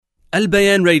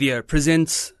Al-Bayan Radio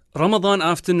presents Ramadan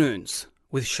Afternoons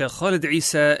with Sheikh Khalid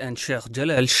Isa and Sheikh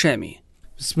Jalal Shami.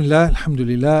 بسم الله الحمد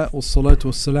لله والصلاة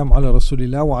والسلام على رسول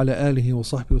الله وعلى آله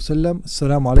وصحبه وسلم.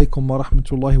 السلام عليكم ورحمة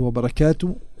الله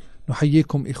وبركاته.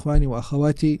 نحييكم إخواني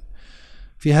وأخواتي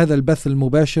في هذا البث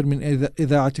المباشر من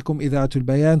إذاعتكم إذاعة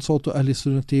البيان صوت أهل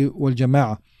السنة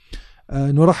والجماعة.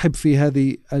 نرحب في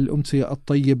هذه الأمسية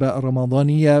الطيبة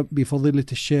الرمضانية بفضيلة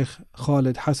الشيخ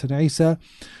خالد حسن عيسى،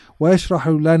 ويشرح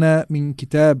لنا من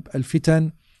كتاب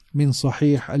الفتن من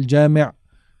صحيح الجامع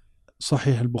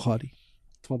صحيح البخاري.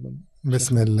 تفضل.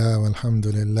 بسم الله والحمد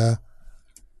لله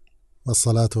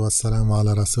والصلاة والسلام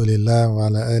على رسول الله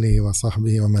وعلى آله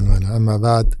وصحبه ومن والاه. أما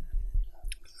بعد،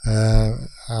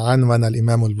 عنوان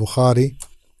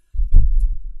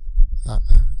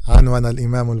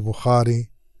الإمام البخاري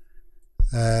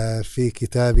في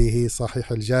كتابه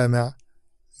صحيح الجامع،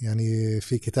 يعني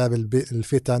في كتاب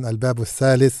الفتن الباب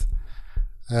الثالث،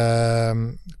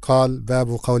 قال: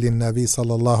 باب قول النبي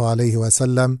صلى الله عليه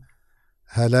وسلم: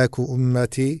 هلاك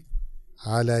أمتي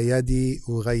على يد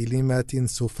أغيلمة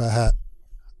سفهاء.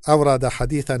 أورد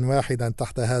حديثا واحدا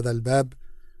تحت هذا الباب،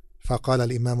 فقال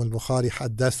الإمام البخاري: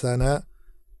 حدثنا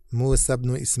موسى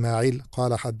بن إسماعيل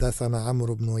قال حدثنا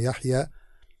عمرو بن يحيى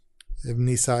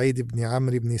بن سعيد بن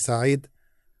عمرو بن سعيد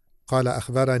قال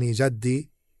أخبرني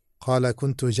جدي قال: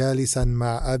 كنت جالسا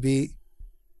مع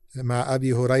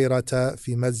أبي هريرة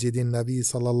في مسجد النبي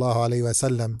صلى الله عليه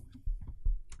وسلم،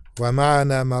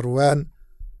 ومعنا مروان.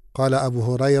 قال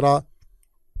أبو هريرة: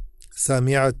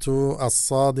 سمعت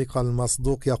الصادق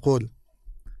المصدوق يقول: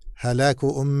 هلاك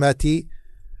أمتي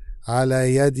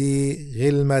على يد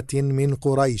غلمة من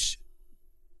قريش.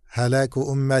 هلاك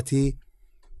أمتي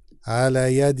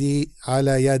على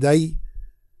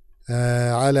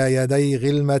يدي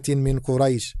غلمة من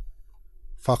قريش.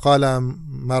 فقال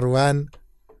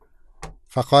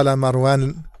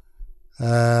مروان: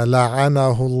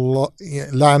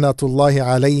 لعنة الله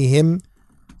عليهم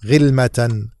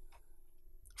غلمة.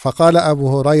 فقال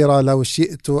أبو هريرة: لو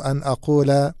شئت أن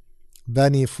أقول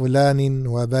بني فلان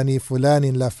وبني فلان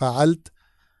لفعلت،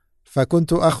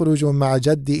 فكنت أخرج مع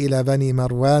جدي إلى بني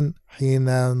مروان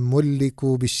حين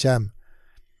ملكوا بالشام،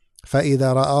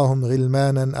 فإذا رآهم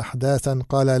غلمانا أحداثا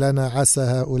قال لنا: عسى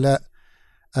هؤلاء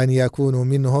أن يكونوا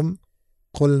منهم.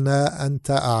 قلنا: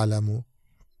 أنت أعلم.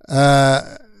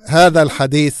 هذا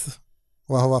الحديث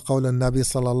وهو قول النبي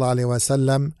صلى الله عليه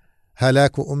وسلم: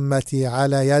 هلاك أمتي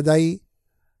على يدي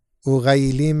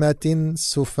أغيلمة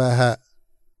سفهاء.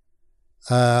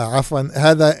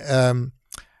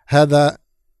 هذا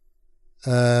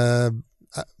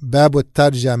باب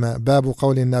الترجمة، باب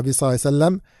قول النبي صلى الله عليه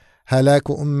وسلم: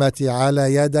 هلاك أمتي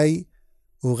على يدي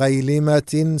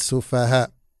أغيلمة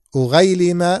سفهاء.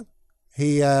 أغيلمة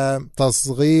هي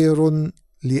تصغير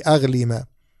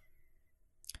لأغلمة،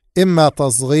 إما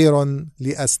تصغير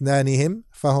لأسنانهم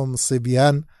فهم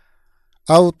صبيان،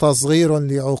 أو تصغير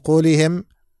لعقولهم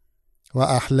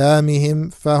وأحلامهم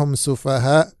فهم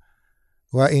سفهاء،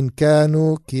 وإن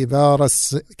كانوا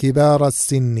كبار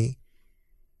السن،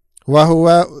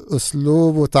 وهو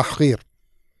أسلوب تحقير.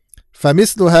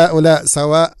 فمثل هؤلاء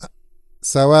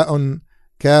سواء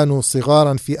كانوا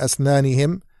صغارا في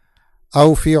أسنانهم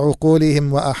أو في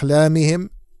عقولهم وأحلامهم،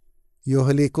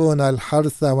 يهلكون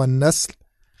الحرث والنسل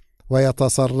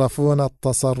ويتصرفون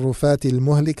التصرفات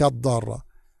المهلكة الضارة.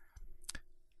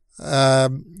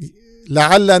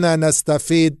 لعلنا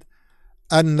نستفيد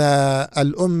أن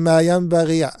الأمة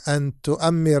ينبغي أن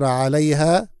تؤمر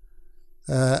عليها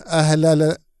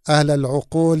أهل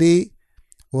العقول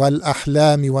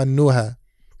والأحلام والنهى،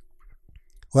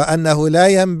 وأنه لا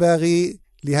ينبغي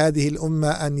لهذه الأمة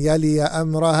أن يلي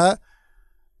أمرها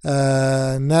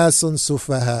ناس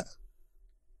سفهاء،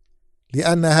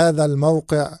 لأن هذا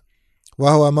الموقع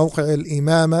وهو موقع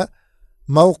الإمامة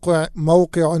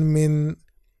موقع من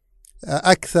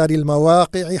أكثر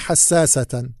المواقع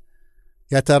حساسة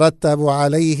يترتب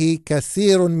عليه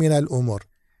كثير من الأمور،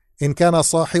 إن كان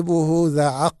صاحبه ذا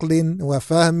عقل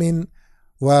وفهم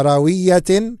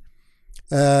وروية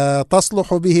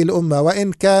تصلح به الأمة،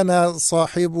 وإن كان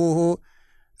صاحبه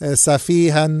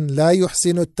سفيها لا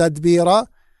يحسن التدبير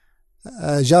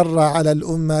جر على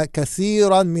الأمة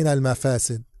كثيرا من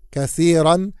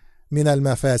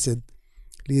المفاسد.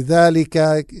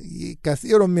 لذلك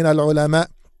كثير من العلماء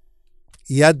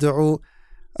يدعو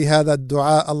بهذا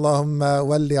الدعاء: اللهم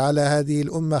ول على هذه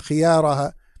الأمة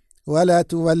خيارها ولا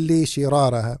تولي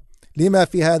شرارها، لما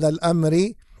في هذا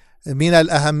الأمر من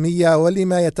الأهمية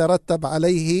ولما يترتب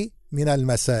عليه من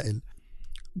المسائل.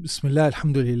 بسم الله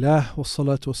الحمد لله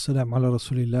والصلاة والسلام على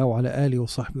رسول الله وعلى آله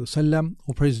وصحبه وسلم.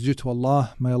 All praise is due to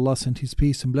Allah. May Allah send His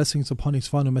peace and blessings upon His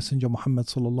final messenger Muhammad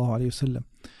sallallahu alayhi wa sallam.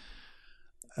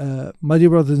 My dear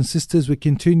brothers and sisters, we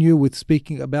continue with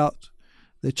speaking about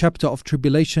the chapter of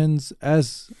tribulations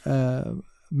as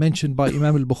mentioned by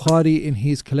Imam Al-Bukhari in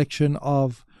his collection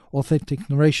of authentic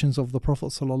narrations of the Prophet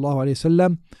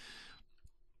ﷺ.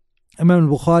 Imam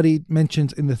Al-Bukhari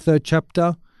mentions in the 3rd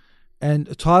chapter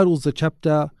and titles the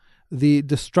chapter "The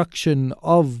Destruction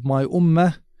of My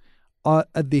Ummah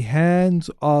at the Hands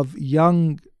of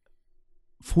Young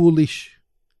Foolish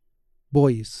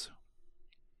Boys."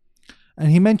 And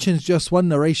he mentions just one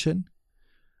narration,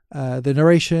 the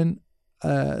narration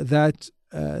that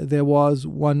there was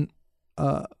one,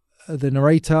 the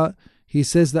narrator, he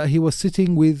says that he was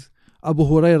sitting with Abu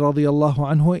Hurairah radiyallahu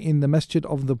anhu in the masjid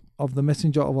of the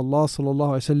Messenger of Allah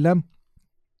sallallahu alaihi wasallam,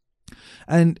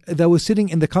 and they were sitting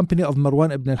in the company of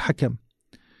Marwan ibn al-Hakam.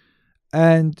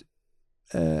 And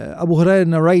Abu Hurairah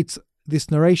narrates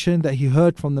this narration that he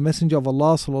heard from the Messenger of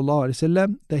Allah sallallahu alaihi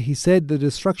wasallam, that he said, "The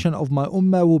destruction of my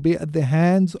ummah will be at the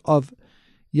hands of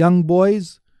young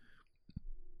boys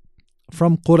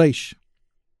from Quraysh."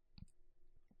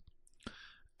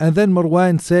 And then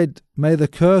Marwan said, "May the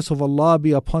curse of Allah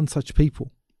be upon such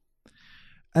people."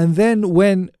 And then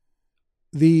when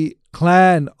the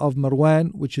clan of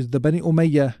Marwan, which is the Bani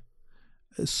Umayyah,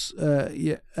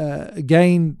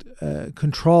 gained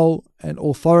control and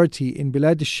authority in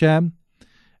Bilad al-Sham,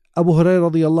 Abu Hurairah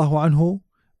radiyallahu anhu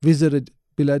visited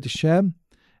Bilad al-Sham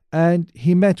and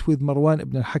he met with Marwan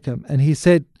ibn al-Hakam, and he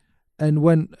said, and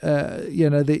when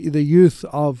the youth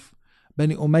of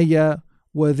Bani Umayyah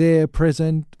were there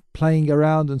present playing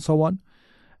around and so on,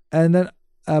 and then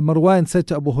Marwan said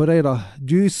to Abu Hurairah,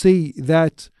 "Do you see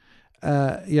that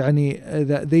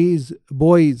that these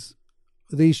boys,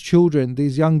 these children,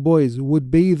 these young boys would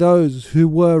be those who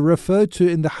were referred to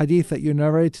in the hadith that you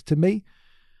narrated to me?"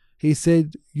 He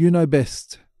said, "You know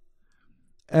best."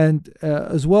 And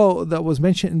as well, that was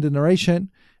mentioned in the narration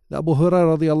that Abu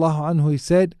Hurairah radiyallahu anhu, he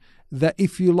said that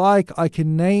if you like, I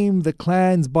can name the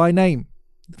clans by name,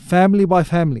 family by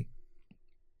family.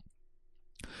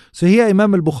 So here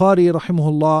Imam Al-Bukhari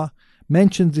rahimahullah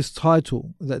mentions this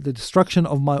title, that the destruction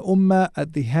of my ummah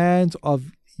at the hands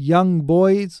of young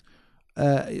boys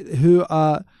who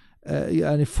are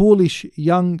foolish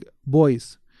young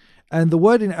boys. And the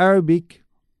word in Arabic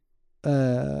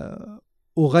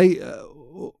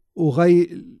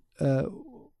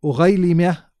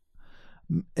أغيلمة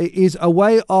is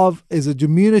a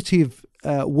diminutive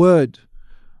word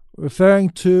referring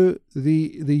to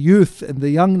the youth and the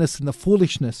youngness and the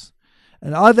foolishness.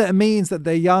 And either it means that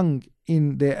they're young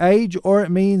in their age, or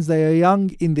it means they are young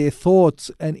in their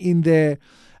thoughts and in their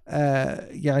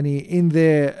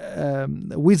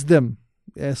wisdom.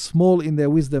 They're small in their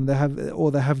wisdom. They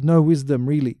have no wisdom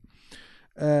really.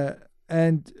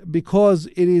 And because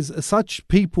it is such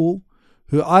people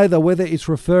who either, whether it's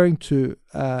referring to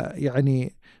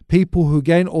people who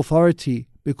gain authority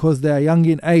because they are young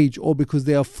in age, or because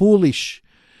they are foolish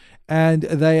and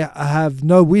they have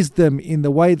no wisdom in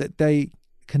the way that they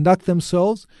conduct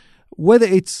themselves, whether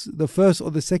it's the first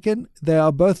or the second, they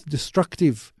are both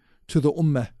destructive to the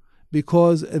ummah,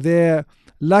 because their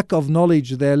lack of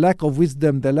knowledge, their lack of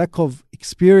wisdom, their lack of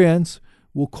experience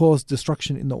will cause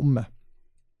destruction in the ummah.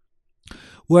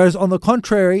 Whereas on the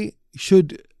contrary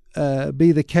should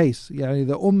be the case.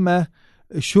 The ummah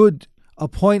should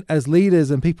appoint as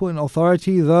leaders and people in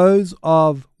authority those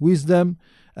of wisdom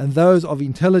and those of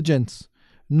intelligence,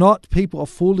 not people of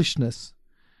foolishness,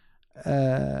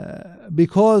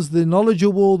 because the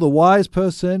knowledgeable, the wise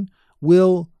person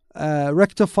will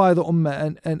rectify the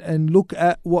ummah and look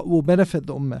at what will benefit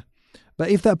the ummah. But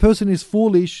if that person is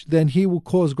foolish, then he will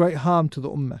cause great harm to the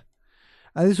ummah.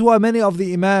 And this is why many of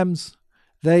the imams,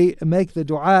 they make the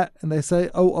dua and they say,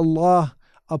 "Oh Allah,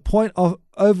 appoint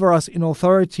over us in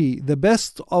authority the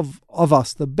best of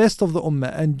us, the best of the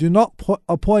ummah, and do not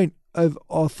appoint of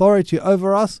authority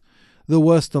over us the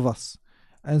worst of us."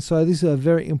 And so this is a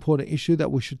very important issue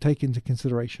that we should take into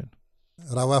consideration.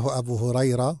 رواه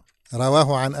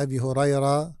عن أبي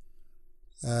هريرة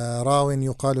راو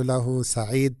يقال له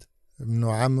سعيد بن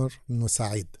عمرو بن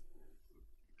سعيد.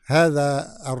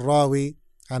 هذا الراوي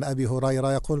عن أبي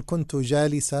هريرة يقول: كنت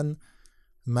جالسا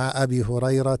مع أبي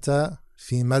هريرة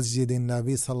في مسجد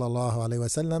النبي صلى الله عليه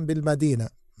وسلم بالمدينة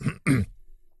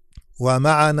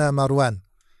ومعنا مروان،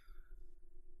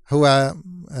 هو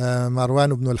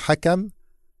مروان بن الحكم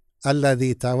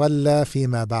الذي تولى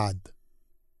فيما بعد.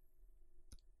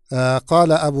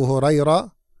 قال أبو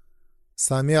هريرة: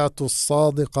 سمعت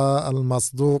الصادق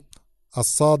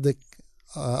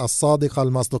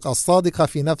الصادق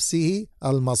في نفسه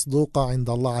المصدوق عند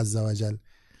الله عز وجل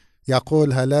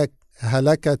يقول: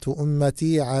 هلكت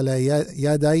أمتي على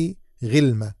يدي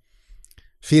غلمة،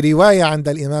 في رواية عند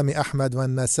الإمام أحمد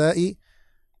والنسائي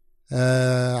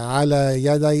على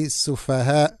يدي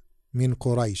سفهاء من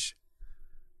قريش،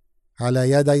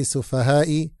 على يدي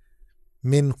سفهاء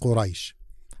من قريش.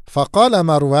 فقال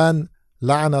مروان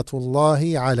لعنة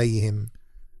الله عليهم،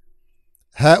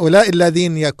 هؤلاء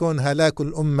الذين يكون هلاك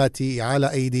الأمة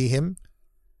على أيديهم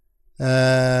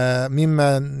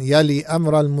ممن يلي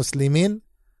أمر المسلمين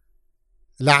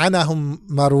لعنهم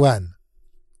مروان.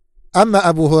 أما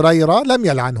أبو هريرة لم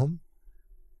يلعنهم،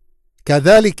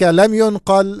 كذلك لم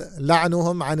ينقل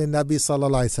لعنهم عن النبي صلى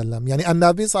الله عليه وسلم. يعني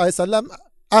النبي صلى الله عليه وسلم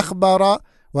أخبر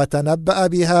وتنبأ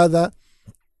بهذا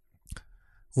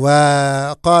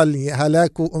وقال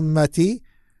هلاك أمتي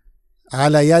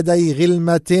على يدي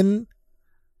غلمة،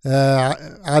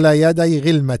 على يدي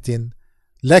غلمة،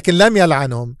 لكن لم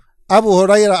يلعنهم. أبو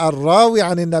هريرة الراوي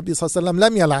عن النبي صلى الله عليه وسلم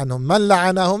لم يلعنهم. من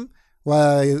لعنهم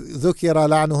وذكر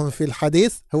لعنهم في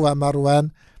الحديث هو مروان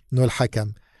بن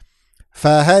الحكم.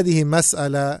 فهذه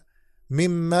مسألة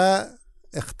مما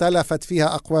اختلفت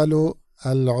فيها أقوال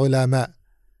العلماء،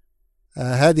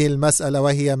 هذه المسألة،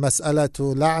 وهي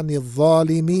مسألة لعن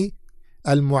الظالم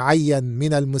المعين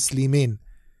من المسلمين.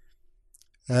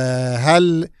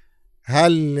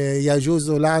 هل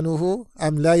يجوز لعنه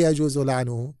أم لا يجوز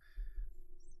لعنه؟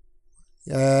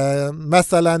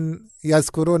 مثلا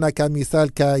يذكرون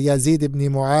كمثال كيزيد بن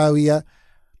معاوية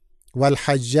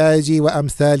والحجاج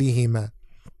وأمثالهما.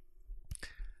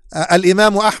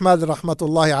 الإمام أحمد رحمة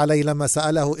الله عليه لما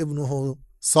سأله ابنه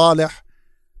صالح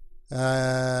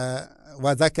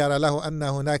وذكر له أن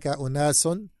هناك أناس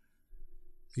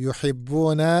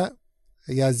يحبون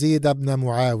يزيد بن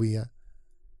معاوية،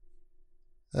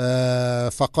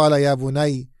 فقال يا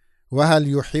بني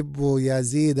وهل يحب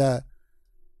يزيد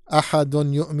أحد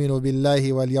يؤمن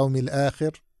بالله واليوم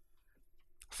الآخر؟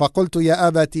 فقلت يا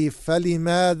أبتي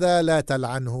فلماذا لا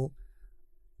تلعنه؟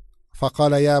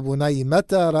 فقال يا بني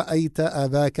متى رأيت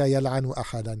أباك يلعن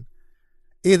أحدا؟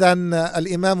 إذن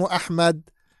الإمام أحمد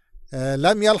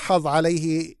لم يلحظ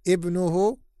عليه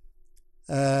ابنه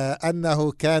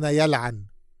أنه كان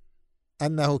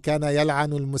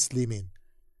يلعن المسلمين،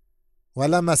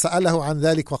 ولما سأله عن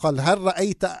ذلك وقال هل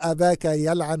رأيت أباك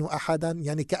يلعن أحدا،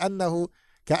 يعني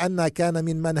كأن كان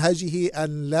من منهجه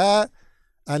أن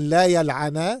لا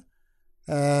يلعن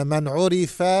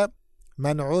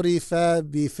من عرف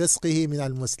بفسقه من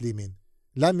المسلمين.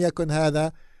 لم يكن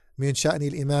هذا من شأن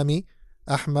الإمام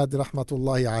أحمد رحمة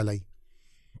الله عليه.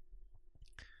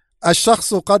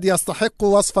 الشخص قد يستحق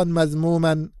وصفا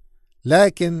مذموما،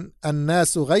 لكن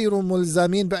الناس غير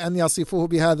ملزمين بأن يصفوه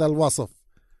بهذا الوصف،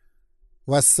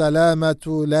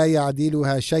 والسلامة لا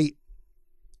يعدلها شيء،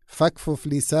 فاكفف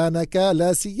لسانك،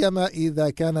 لا سيما إذا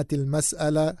كانت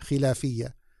المسألة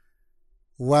خلافية.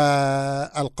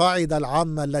 والقاعدة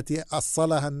العامة التي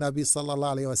أصلها النبي صلى الله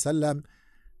عليه وسلم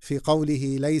في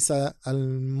قوله ليس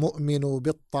المؤمن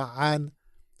بالطعان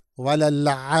ولا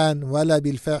اللعان ولا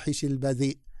بالفاحش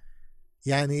البذيء،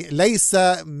 يعني ليس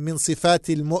من صفات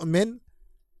المؤمن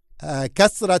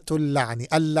كثرة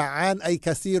اللعان أي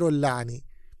كثير اللعن،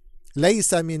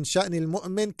 ليس من شأن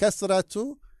المؤمن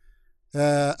كثرة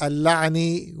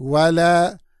اللعن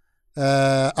ولا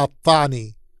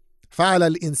الطعن. فعلى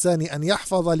الإنسان أن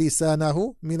يحفظ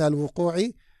لسانه من الوقوع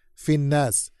في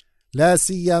الناس، لا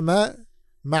سيما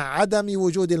مع عدم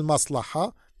وجود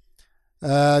المصلحة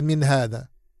من هذا.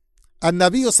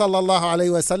 النبي صلى الله عليه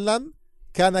وسلم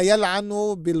كان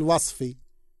يلعن بالوصف،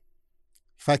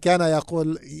 فكان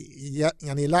يقول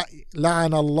يعني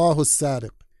لعن الله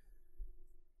السارق،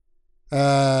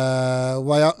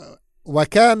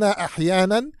 وكان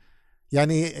أحيانا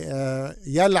يعني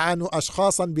يلعن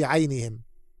أشخاصا بعينهم،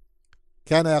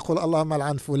 كان يقول اللهم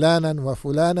لعن فلانا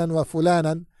وفلانا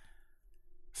وفلانا،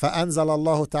 فأنزل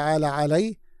الله تعالى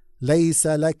عليه ليس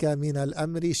لك من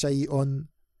الأمر شيء،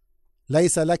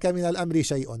 ليس لك من الأمر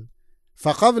شيء.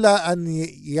 فقبل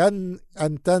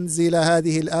أن تنزل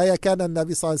هذه الآية كان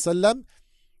النبي صلى الله عليه وسلم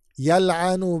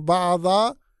يلعن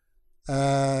بعض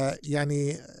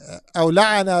يعني أو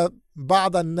لعن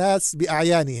بعض الناس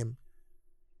بأعيانهم،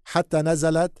 حتى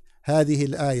نزلت هذه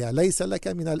الآية ليس لك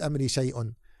من الأمر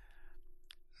شيء.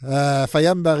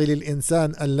 فينبغي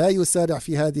للإنسان أن لا يسارع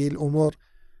في هذه الأمور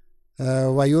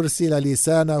ويرسل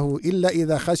لسانه إلا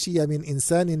إذا خشي من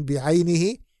إنسان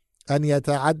بعينه أن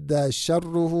يتعدى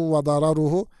شره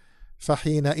وضرره،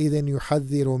 فحينئذ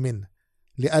يحذر منه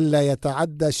لئلا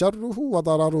يتعدى شره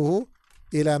وضرره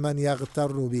إلى من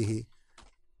يغتر به.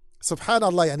 سبحان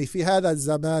الله، يعني في هذا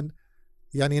الزمان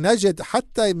يعني نجد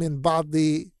حتى من بعض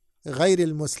غير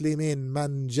المسلمين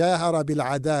من جاهر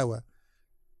بالعداوة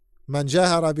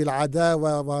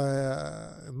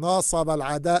وناصب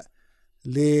العداء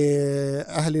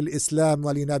لأهل الإسلام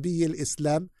ولنبي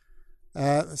الإسلام،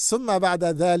 ثم بعد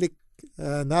ذلك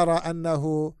نرى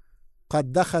أنه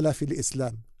قد دخل في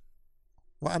الإسلام،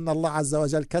 وأن الله عز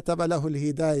وجل كتب له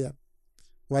الهداية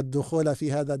والدخول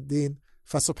في هذا الدين.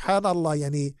 فسبحان الله،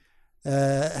 يعني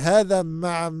هذا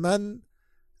مع من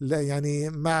يعني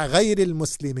مع غير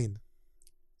المسلمين،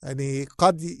 يعني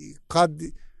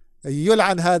قد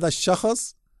يلعن هذا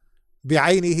الشخص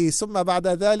بعينه، ثم بعد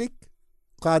ذلك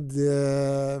قد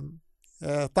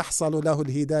تحصل له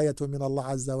الهداية من الله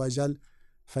عز وجل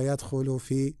فيدخل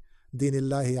في دين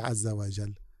الله عز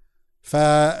وجل.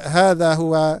 فهذا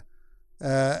هو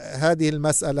هذه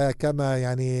المسألة كما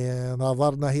يعني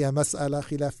نظرنا، هي مسألة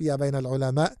خلافية بين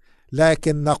العلماء،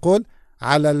 لكن نقول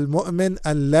على المؤمن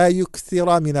أن لا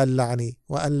يكثر من اللعن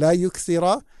وأن لا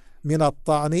يكثر من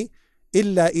الطعن،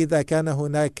 إلا إذا كان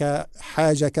هناك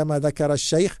حاجة كما ذكر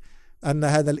الشيخ أن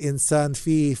هذا الإنسان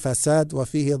فيه فساد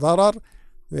وفيه ضرر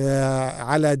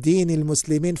على دين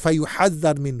المسلمين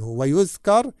فيحذر منه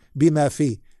ويذكر بما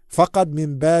فيه، فقط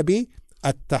من باب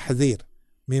التحذير،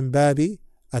 من باب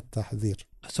التحذير.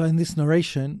 So in this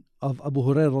narration of Abu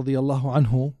Hurairah radiyallahu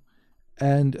anhu,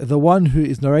 and the one who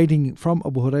is narrating from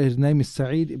Abu Hurairah, his name is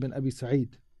Sa'id ibn Abi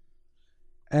Sa'id,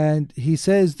 and he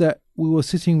says that we were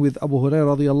sitting with Abu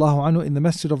Hurairah radiyallahu anhu in the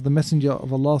masjid of the Messenger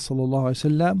of Allah sallallahu alaihi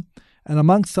wasallam, and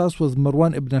amongst us was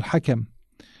Marwan ibn al-Hakam,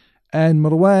 and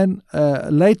Marwan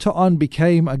later on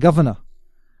became a governor,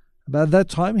 but at that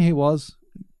time he was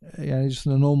just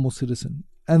a normal citizen.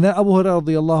 And then Abu Hurairah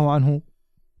radiyallahu anhu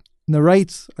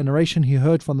narrates a narration he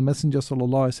heard from the Messenger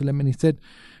sallallahu alaihi wasallam, and he said,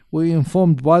 we were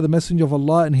informed by the Messenger of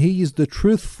Allah, and he is the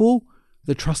truthful,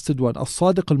 the trusted one,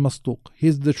 as-sadiq al-masduq. He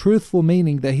is the truthful,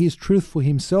 meaning that he is truthful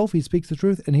himself, he speaks the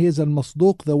truth, and he is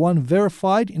al-masduq, the one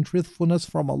verified in truthfulness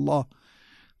from Allah,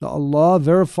 that Allah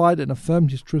verified and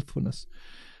affirmed his truthfulness.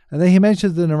 And then he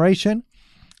mentions the narration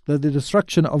that the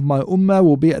destruction of my ummah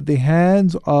will be at the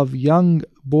hands of young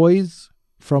boys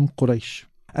from Quraysh.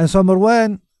 And so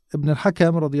Marwan ibn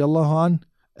al-Hakam radiyallahu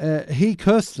anh, he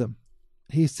cursed them.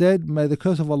 He said, may the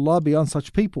curse of Allah be on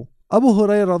such people. Abu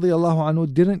Hurairah radiyallahu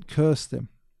anhu didn't curse them,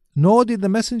 nor did the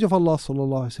Messenger of Allah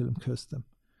sallallahu alaihi wasallam curse them.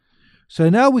 So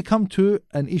now we come to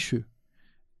an issue.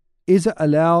 Is it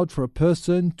allowed for a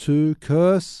person to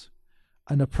curse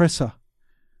an oppressor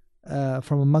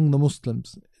from among the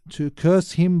Muslims, to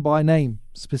curse him by name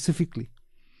specifically?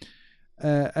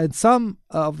 And some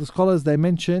of the scholars, they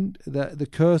mentioned the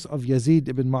curse of Yazid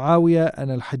ibn Muawiyah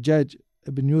and Al-Hajjaj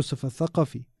ibn Yusuf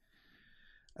al-Thaqafi.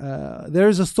 There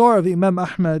is a story of Imam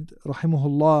Ahmad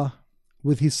rahimahullah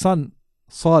with his son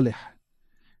Salih.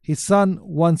 His son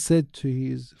once said to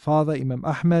his father Imam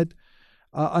Ahmad,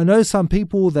 I know some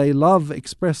people, they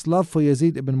express love for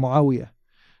Yazid ibn Muawiyah.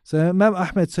 So Imam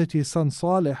Ahmad said to his son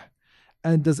Salih,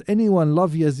 and does anyone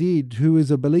love Yazid who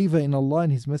is a believer in Allah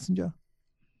and his messenger?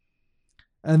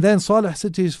 And then Salih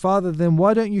said to his father, then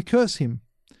why don't you curse him?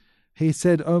 He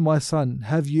said, oh my son,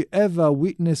 have you ever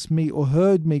witnessed me or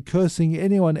heard me cursing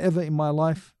anyone ever in my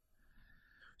life?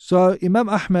 So Imam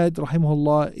Ahmad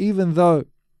rahimahullah, even though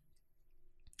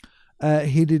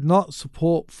he did not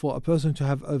support for a person to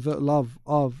have overt love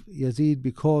of Yazid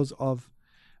because of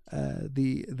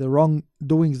the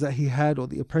wrongdoings that he had or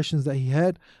the oppressions that he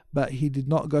had, but he did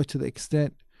not go to the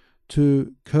extent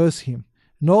to curse him.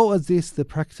 Nor was this the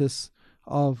practice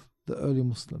of the early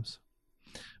Muslims.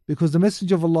 Because the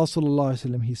Messenger of Allah sallallahu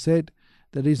alaihi wasallam, he said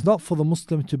that it is not for the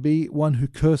Muslim to be one who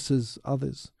curses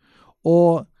others,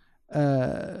 or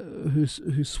who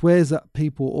swears at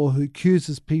people, or who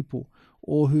accuses people,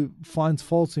 or who finds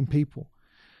faults in people.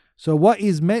 So what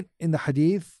is meant in the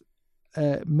hadith,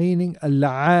 meaning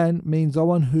al-la'an, means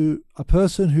a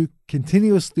person who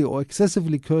continuously or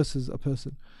excessively curses a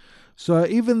person. So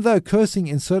even though cursing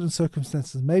in certain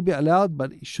circumstances may be allowed,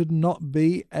 but it should not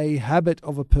be a habit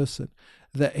of a person,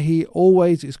 that he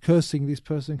always is cursing this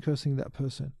person, cursing that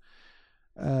person.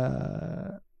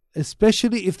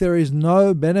 Especially if there is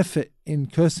no benefit in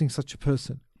cursing such a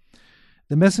person.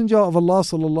 The Messenger of Allah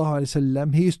sallallahu alaihi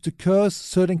wasallam, he used to curse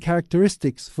certain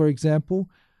characteristics. For example,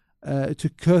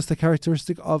 to curse the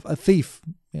characteristic of a thief.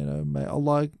 May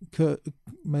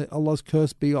Allah's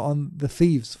curse be on the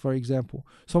thieves, for example.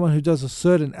 Someone who does a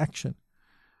certain action.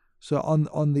 So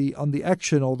on the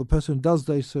action, or the person who does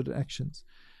those certain actions.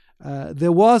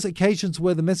 There was occasions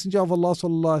where the Messenger of Allah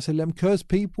sallallahu alaihi wasallam cursed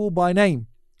people by name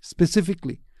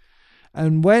specifically,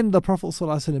 and when the Prophet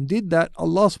sallallahu alaihi wasallam did that,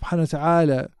 Allah subhanahu wa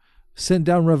ta'ala sent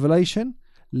down revelation.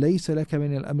 لَيْسَ لَكَ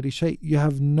مِنَ الْأَمْرِ شَيْءٍ. You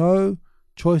have no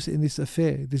choice in this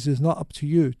affair. This is not up to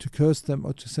you to curse them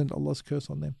or to send Allah's curse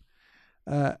on them.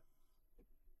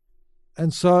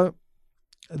 And so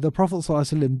the Prophet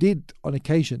sallallahu alaihi wasallam did on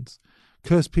occasions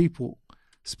curse people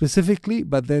specifically,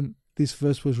 but then this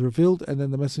verse was revealed, and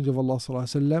then the Messenger of Allah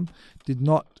ﷺ did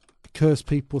not curse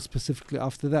people specifically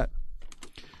after that.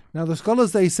 Now the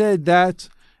scholars, they said that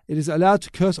it is allowed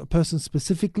to curse a person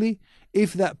specifically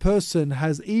if that person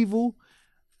has evil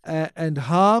and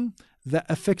harm that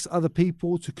affects other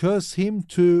people, to curse him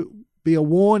to be a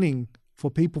warning for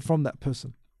people from that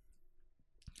person.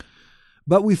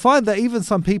 But we find that even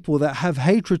some people that have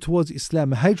hatred towards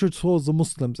Islam, hatred towards the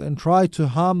Muslims, and try to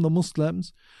harm the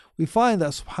Muslims, we find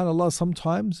that, subhanAllah,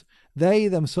 sometimes they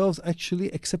themselves actually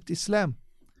accept Islam.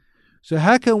 So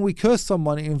how can we curse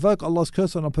someone and invoke Allah's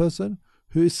curse on a person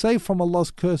who is saved from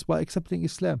Allah's curse by accepting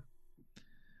Islam?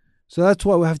 So that's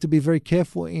why we have to be very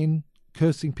careful in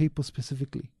cursing people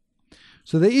specifically.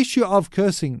 So the issue of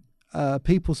cursing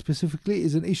people specifically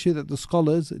is an issue that the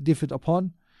scholars differed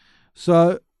upon.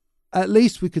 So at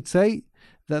least we could say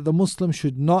that the Muslim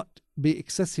should not be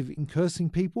excessive in cursing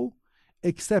people,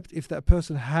 except if that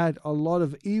person had a lot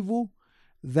of evil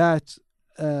that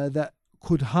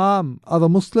could harm other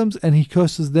Muslims, and he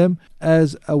curses them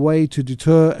as a way to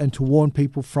deter and to warn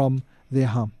people from their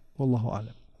harm. Wallahu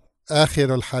a'lam.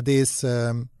 آخر الحديث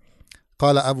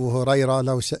قال أبو هريرة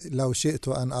لو شئت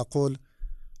أن أقول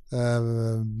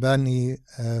بني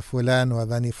فلان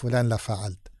وبني فلان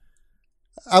لفعلت.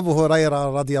 أبو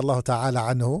هريرة رضي الله تعالى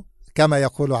عنه كما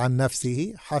يقول عن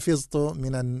نفسه: حفظت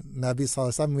من النبي صلى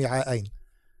الله عليه وسلم وعاءين،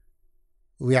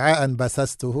 وعاء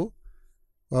بثثته،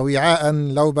 ووعاء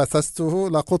لو بثثته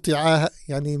لقطع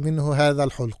يعني منه هذا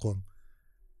الحلقوم.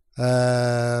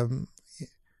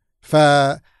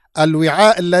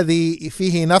 فالوعاء الذي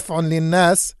فيه نفع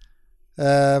للناس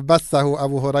بثه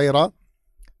أبو هريرة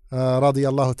رضي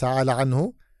الله تعالى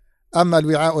عنه، أما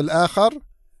الوعاء الآخر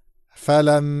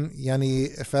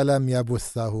فلم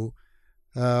يبثه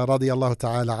رضي الله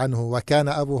تعالى عنه. وكان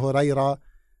أبو هريرة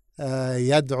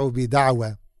يدعو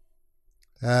بدعوة،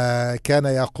 كان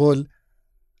يقول: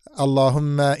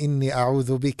 اللهم إني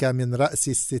أعوذ بك من رأس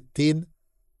 60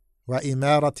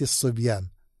 وإمارة الصبيان.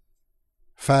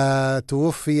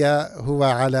 فتوفي هو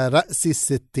على رأس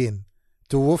 60.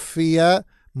 توفي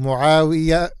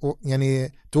معاوية،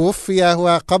 يعني توفي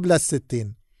هو قبل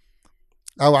 60،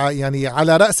 أو يعني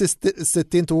على رأس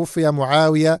 60 توفي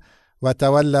معاوية،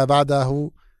 وتولى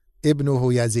بعده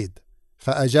ابنه يزيد.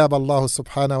 فأجاب الله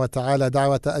سبحانه وتعالى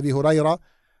دعوة أبي هريرة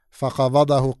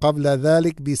فقبضه قبل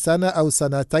ذلك بسنة أو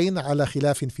سنتين على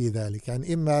خلاف في ذلك،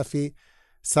 يعني إما في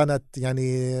سنة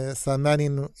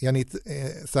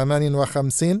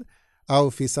 58 أو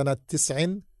في سنة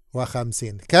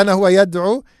 59. كان هو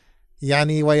يدعو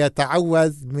يعني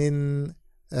ويتعوذ من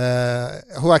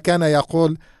هو كان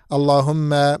يقول: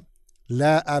 اللهم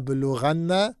لا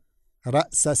أبلغن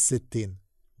رأس 60.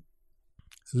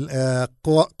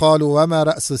 قالوا: وما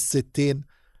رأس 60؟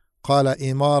 قال: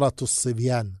 إمارة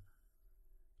الصبيان،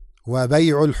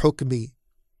 وبيع الحكم،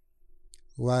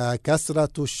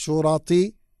 وكثرة الشرط،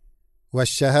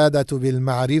 والشهادة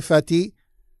بالمعرفة،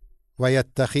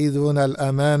 ويتخذون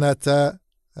الأمانة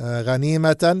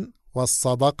غنيمة،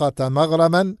 والصدقة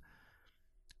مغرما،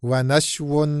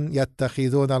 ونشو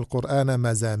يتخذون القرآن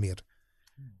مزامير.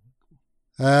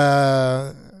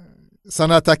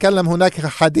 سنتكلم هناك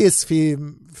حديث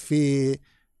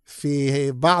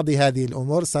في بعض هذه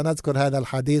الأمور، سنذكر هذا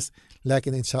الحديث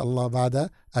لكن إن شاء الله بعد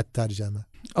الترجمة.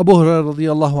 Abu Hurairah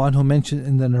radiallahu anhu mentioned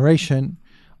in the narration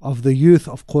of the youth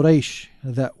of Quraysh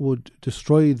that would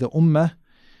destroy the Ummah,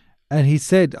 and he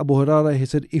said, Abu Hurairah, he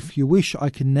said, if you wish I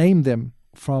can name them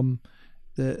from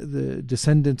the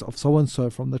descendants of so-and-so,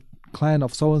 from the clan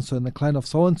of so-and-so and the clan of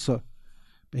so-and-so,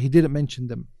 but he didn't mention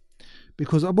them.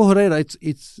 Because Abu Hurairah,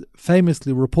 it's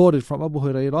famously reported from Abu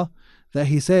Hurairah that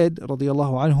he said,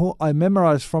 radiyallahu anhu, I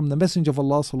memorized from the Messenger of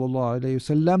Allah sallallahu alayhi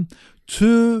wasallam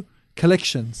 2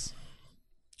 collections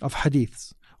of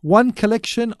hadiths. One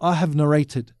collection I have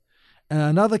narrated, and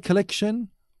another collection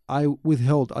I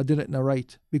withheld, I didn't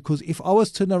narrate. Because if I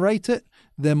was to narrate it,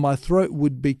 then my throat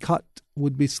would be cut,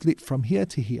 would be slit from here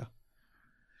to here.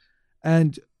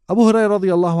 And Abu Hurairah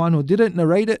radiyallahu anhu didn't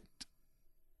narrate it,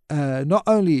 not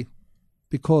only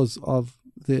because of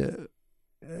the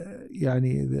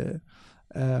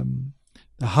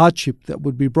hardship that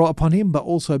would be brought upon him, but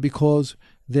also because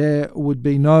there would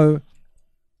be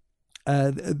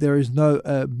there is no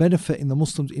benefit in the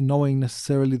Muslims in knowing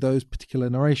necessarily those particular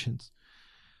narrations.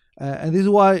 And this is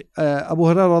why Abu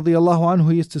Hurairah radiyallahu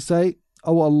anhu used to say,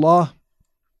 "Oh Allah,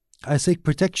 I seek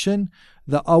protection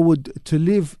that I would to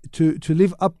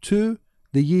live up to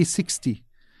the year 60,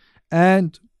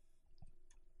 and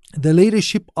the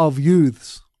leadership of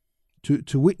youths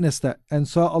to witness that." And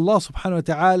so Allah subhanahu wa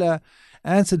ta'ala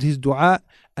answered his dua,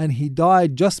 and he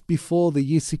died just before the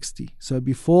year 60. So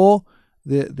before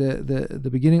the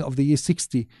beginning of the year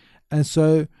 60. And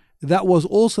so that was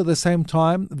also the same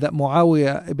time that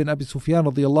Muawiyah ibn Abi Sufyan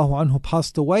radiallahu anhu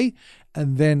passed away,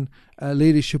 and then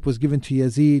leadership was given to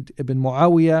Yazid ibn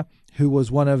Muawiyah, who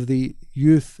was one of the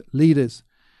youth leaders.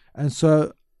 And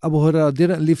so Abu Hurairah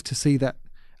didn't live to see that.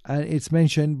 And it's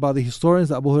mentioned by the historians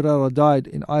that Abu Hurairah died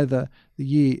in either the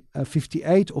year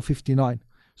 58 or 59.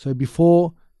 So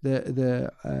before the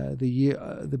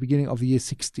beginning of the year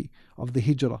 60 of the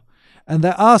Hijrah. And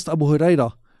they asked Abu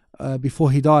Hurairah before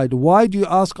he died, why do you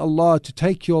ask Allah to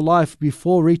take your life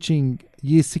before reaching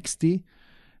year 60?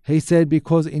 He said,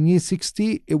 because in year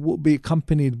 60 it will be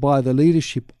accompanied by the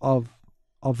leadership of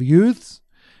youths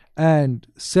and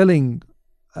selling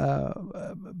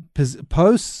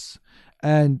posts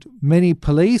and many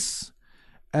police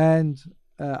and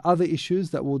other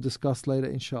issues that we'll discuss later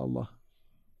inshallah.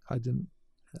 I didn't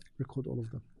record all of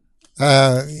them.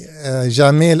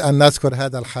 جميل أن نذكر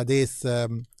هذا الحديث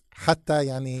حتى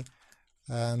يعني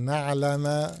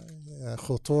نعلم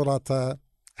خطورة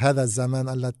هذا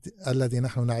الزمان الذي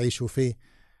نحن نعيش فيه.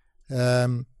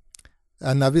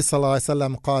 النبي صلى الله عليه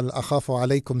وسلم قال أخاف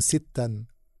عليكم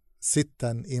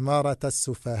ستا إمارة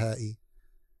السفهاء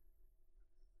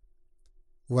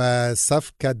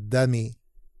وسفك الدم.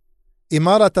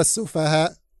 إمارة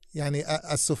السفهاء يعني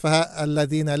السفهاء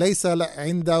الذين ليس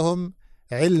عندهم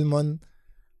علم،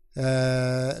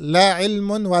 لا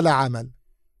علم ولا عمل،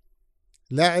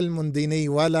 لا علم ديني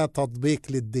ولا تطبيق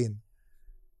للدين.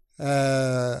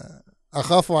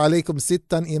 أخاف عليكم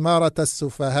ستا إمارة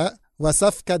السفهاء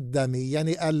وسفك الدم،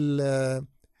 يعني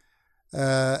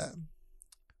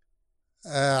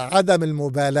عدم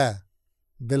المبالاة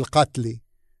بالقتل.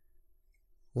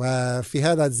 وفي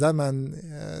هذا الزمن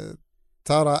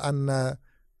ترى أن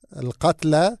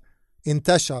القتل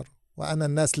انتشر وأن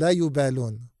الناس لا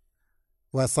يبالون،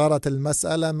 وصارت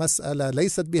المسألة مسألة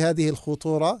ليست بهذه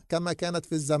الخطورة كما كانت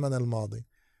في الزمن الماضي.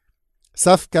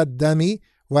 سفك الدم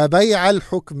وبيع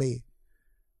الحكم.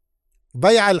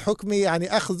 بيع الحكم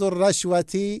يعني أخذ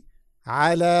الرشوة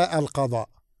على القضاء،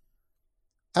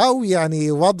 أو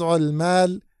يعني وضع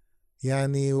المال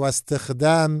يعني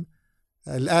واستخدام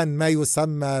الآن ما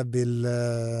يسمى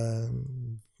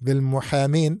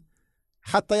بالمحامين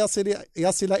حتى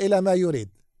يصل إلى ما يريد.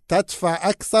 تدفع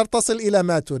أكثر تصل إلى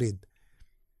ما تريد.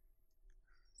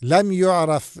 لم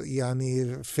يعرف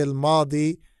يعني في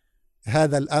الماضي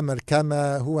هذا الأمر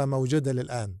كما هو موجود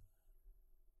الآن.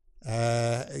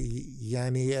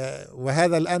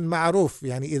 وهذا الآن معروف.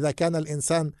 يعني إذا كان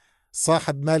الإنسان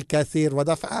صاحب مال كثير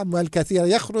ودفع أموال كثيرة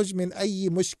يخرج من أي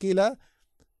مشكلة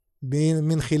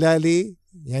من خلال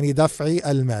يعني دفع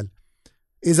المال.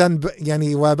 إذن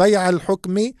يعني وبيع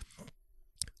الحكم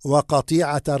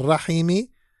وقطيعة الرحم.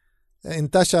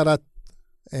 انتشرت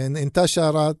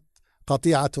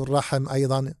قطيعة الرحم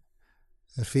أيضا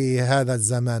في هذا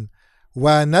الزمان.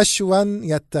 ونشوا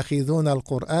يتخذون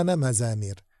القرآن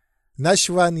مزامير.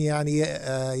 نشوا يعني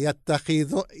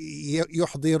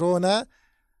يحضرون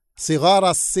صغار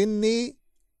السن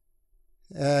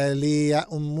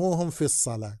ليأموهم في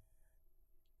الصلاة،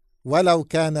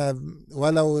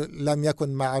 ولو لم يكن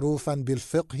معروفا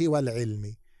بالفقه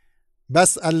والعلم.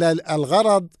 بس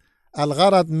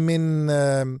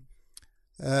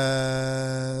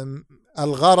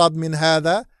الغرض من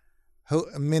هذا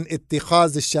من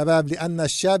اتخاذ الشباب، لأن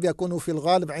الشاب يكون في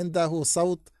الغالب عنده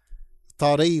صوت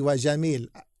طري وجميل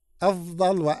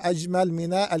أفضل وأجمل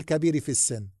من الكبير في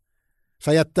السن،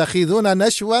 فيتخذون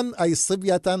نشوا أي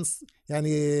صبية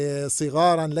يعني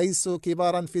صغارا ليسوا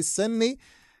كبارا في السن،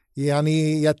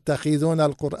 يعني يتخذون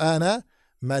القرآن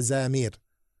مزامير.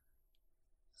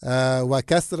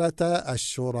 وكثرة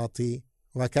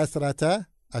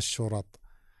الشرط.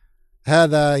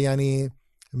 هذا يعني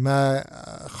ما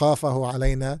خافه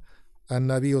علينا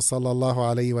النبي صلى الله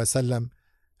عليه وسلم.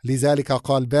 لذلك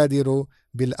قال بادروا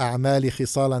بالأعمال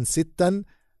خصالا ستا،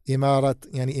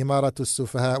 إمارة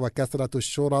السفهاء وكثرة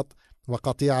الشرط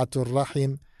وقطيعة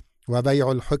الرحم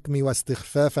وبيع الحكم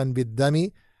واستخفافا بالدم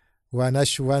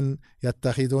ونشوا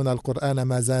يتخذون القرآن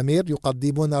مزامير.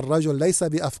 يقدمون الرجل ليس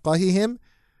بأفقههم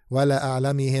ولا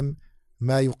أعلمهم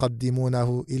ما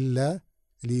يقدمونه إلا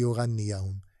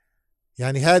ليغنيهم.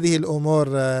 يعني هذه الأمور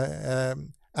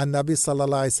النبي صلى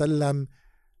الله عليه وسلم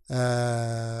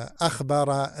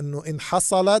أخبر أنه إن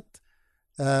حصلت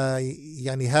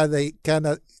يعني هذا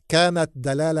كانت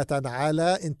دلالة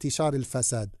على انتشار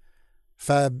الفساد.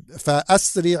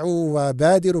 فأسرعوا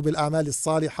وبادروا بالأعمال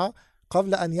الصالحة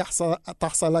قبل أن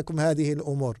تحصل لكم هذه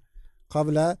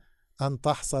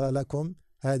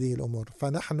الأمور.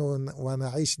 فنحن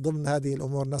ونعيش ضمن هذه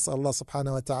الأمور. نسأل الله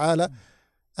سبحانه وتعالى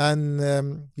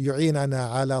أن يعيننا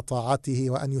على طاعته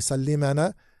وأن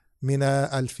يسلمنا من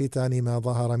الفتن ما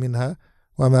ظهر منها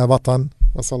وما بطن.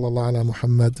 وصلى الله على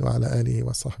محمد وعلى آله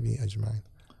وصحبه أجمعين.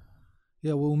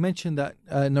 Yeah, we'll mention that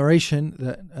narration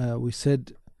that we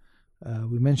said,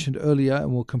 we mentioned earlier,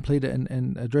 and we'll complete it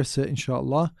and address it,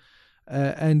 inshallah.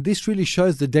 And this really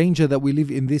shows the danger that we live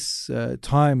in this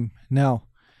time now,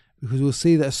 because we'll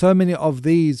see that so many of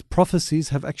these prophecies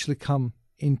have actually come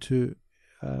into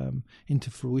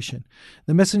fruition.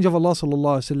 The Messenger of Allah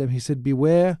sallallahu alaihi wasallam, he said,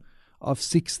 beware of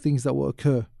 6 things that will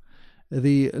occur: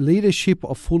 the leadership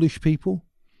of foolish people,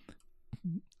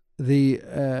 the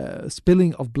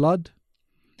spilling of blood,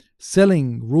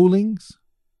 selling rulings,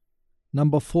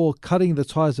 number 4, cutting the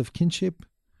ties of kinship,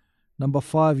 number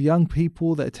 5, young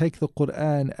people that take the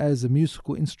Quran as a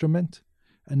musical instrument,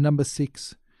 and number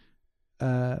 6,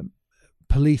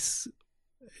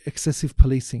 excessive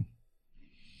policing.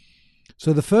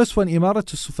 So the first one,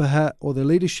 imaratu sufaha, or the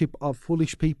leadership of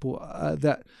foolish people,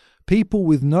 that people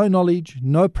with no knowledge,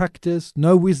 no practice,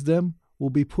 no wisdom will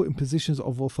be put in positions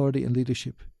of authority and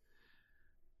leadership.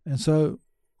 And so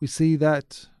we see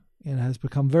that has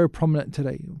become very prominent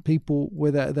today. People,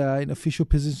 whether they are in official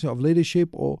positions of leadership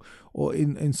or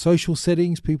in social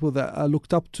settings, people that are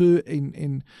looked up to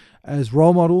as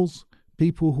role models,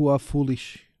 people who are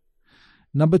foolish.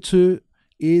 Number 2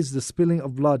 is the spilling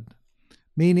of blood,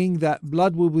 meaning that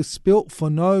blood will be spilt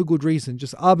for no good reason,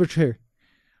 just arbitrary,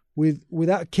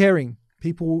 without caring.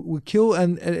 People will kill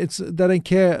and they don't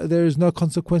care. There is no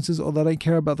consequences, or they don't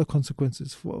care about the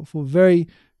consequences for very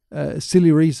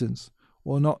silly reasons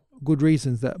or not good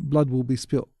reasons, that blood will be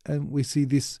spilt. And we see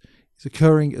this is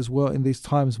occurring as well in these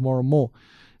times more and more.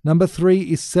 Number 3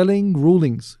 is selling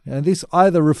rulings, and this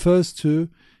either refers to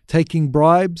taking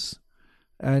bribes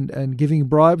and giving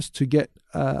bribes to get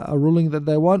a ruling that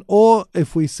they want, or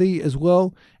if we see as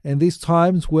well in these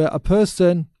times where a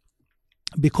person,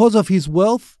 because of his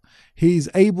wealth, he is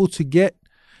able to get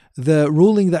the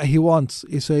ruling that he wants.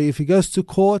 So if he goes to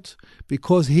court,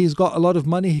 because he's got a lot of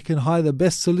money, he can hire the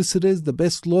best solicitors, the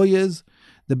best lawyers,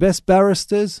 the best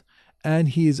barristers, and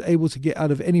he is able to get out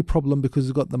of any problem because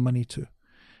he's got the money to.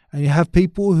 And you have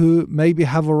people who maybe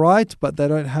have a right, but they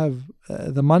don't have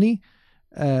the money.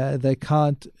 They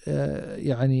can't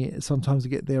sometimes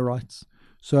get their rights.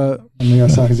 So يا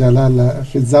شيخ جلال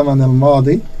في الزمن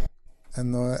الماضي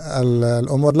أنه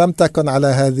الأمور لم تكن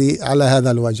على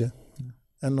هذا الوجه،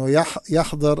 أنه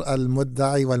يحضر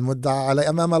المدعي والمدعى عليه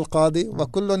أمام القاضي،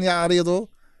 وكل يعرض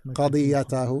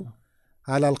قضيته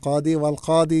على القاضي،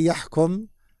 والقاضي يحكم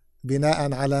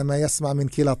بناء على ما يسمع من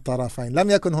كلا الطرفين. لم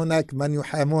يكن هناك من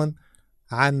يحامون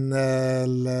عن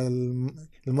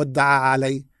المدعى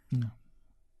عليه.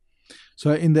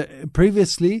 So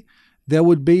previously there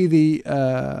would be the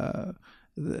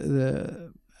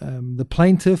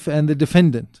plaintiff and the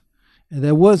defendant, and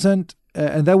there wasn't.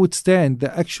 And they would stand,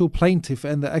 the actual plaintiff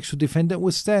and the actual defendant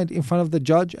would stand in front of the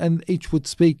judge, and each would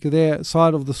speak their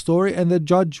side of the story, and the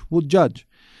judge would judge.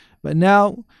 But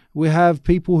now we have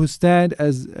people who stand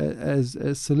as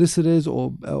solicitors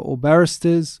or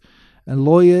barristers and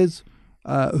lawyers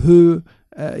who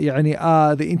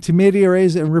are the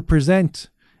intermediaries and represent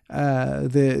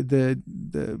the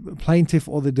plaintiff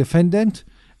or the defendant,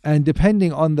 and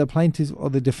depending on the plaintiff or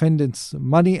the defendant's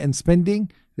money and spending,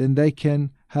 then they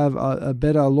can have a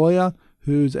better lawyer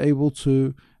who's able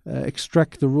to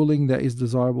extract the ruling that is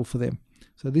desirable for them.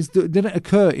 So this didn't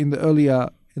occur in the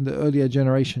earlier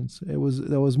generations.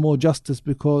 There was more justice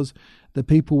because the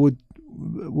people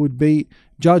would be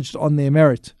judged on their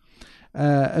merit.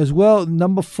 As well,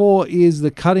 number 4 is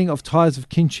the cutting of ties of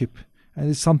kinship, and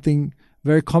it's something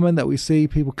very common that we see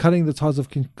people cutting the ties of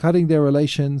cutting their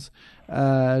relations,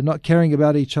 not caring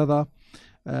about each other,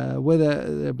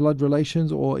 whether they're blood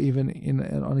relations or even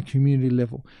on a community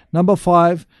level. Number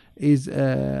 5 is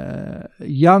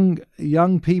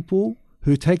young people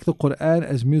who take the Quran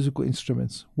as musical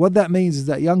instruments. What that means is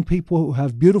that young people who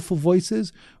have beautiful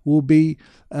voices would be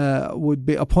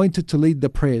appointed to lead the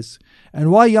prayers.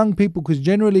 And why young people? Because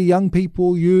generally young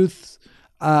people, youth,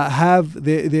 have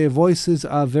their voices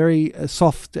are very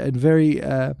soft and very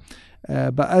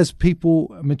but as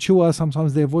people mature,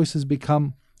 sometimes their voices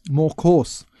become more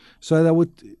coarse. So they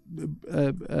would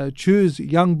choose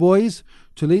young boys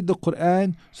to lead the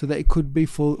Quran so that it could be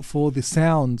for the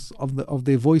sounds of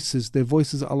their voices. Their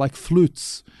voices are like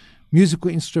flutes, musical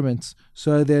instruments.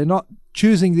 So they're not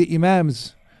choosing the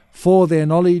imams for their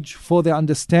knowledge, for their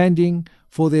understanding,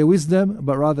 for their wisdom,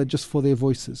 but rather just for their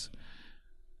voices.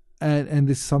 And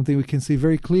this is something we can see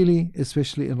very clearly,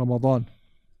 especially in Ramadan.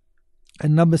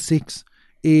 And number 6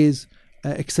 is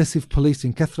excessive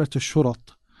policing, kathrat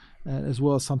al-shurat. as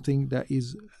well as something that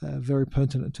is very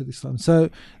pertinent to Islam. So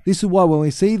this is why when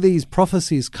we see these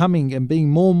prophecies coming and being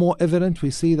more and more evident,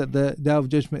 we see that the Day of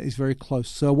Judgment is very close.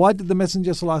 So what did the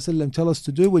Messenger ﷺ tell us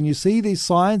to do? When you see these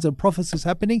signs and prophecies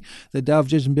happening, the Day of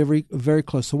Judgment be very, very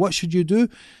close. So what should you do?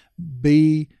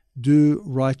 Do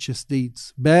righteous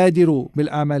deeds. بادروا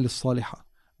بالأعمال الصالحة.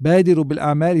 بادروا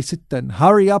بالأعمال ستا.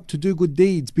 Hurry up to do good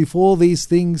deeds before these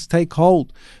things take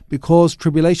hold, because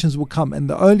tribulations will come, and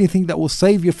the only thing that will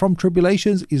save you from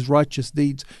tribulations is righteous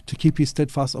deeds to keep you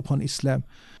steadfast upon Islam.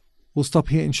 We'll stop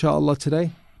here inshallah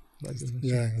today.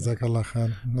 جزاك الله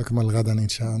خير. نكمل غدا إن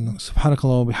شاء الله. سبحانك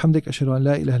اللهم وبحمدك أشهد أن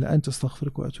لا إله إلا أنت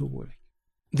أستغفرك وأتوب إليك.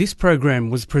 This program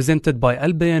was presented by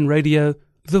Al-Bayan Radio,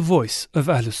 the voice of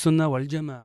Ahlus Sunnah wal Jama'ah.